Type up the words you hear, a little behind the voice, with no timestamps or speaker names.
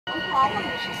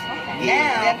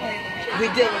Now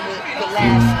we're dealing with the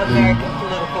last American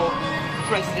political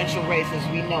presidential race as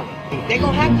we know it. They're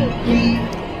gonna have to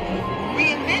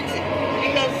reinvent it,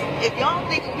 because if y'all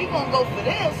think we're gonna go for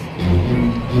this,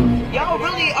 y'all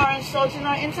really are insulting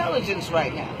our intelligence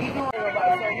right now.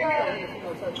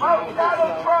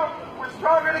 Donald Trump, we're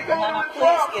stronger together with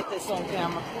Trump. Please get this on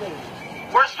camera, please.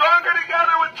 We're stronger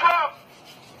together with Trump.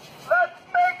 Let's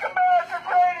make America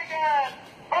great again.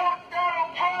 Vote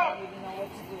Donald Trump. I don't even know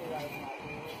what to do right now.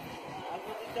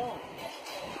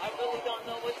 I really don't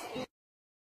know what to do.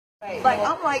 Like,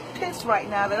 I'm like pissed right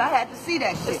now that I had to see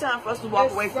that shit. It's time for us to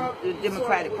walk away from the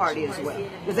Democratic Party as well,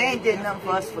 because they ain't did nothing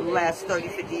for us for the last 30,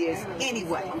 50 years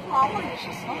anyway.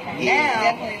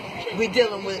 Now we're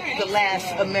dealing with the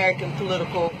last American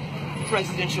political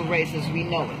presidential race as we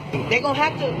know it. They're gonna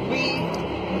have to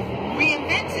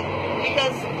reinvent it,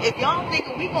 because if y'all think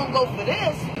we're gonna go for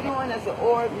this, doing as an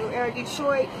New Era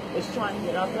Detroit is trying to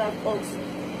get our black folks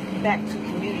back to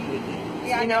community again.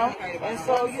 You know, and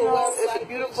so, you know, it's a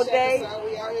beautiful day.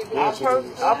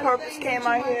 Our purpose came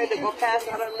out here to go pass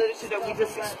out our literature that we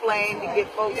just explained, to get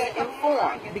folks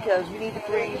informed, because we need to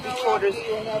bring Detroiters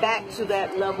back to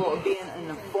that level of being an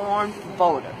informed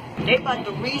voter. They're about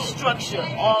to restructure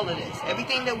all of this.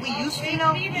 Everything that we used to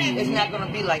know is not going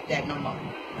to be like that no more.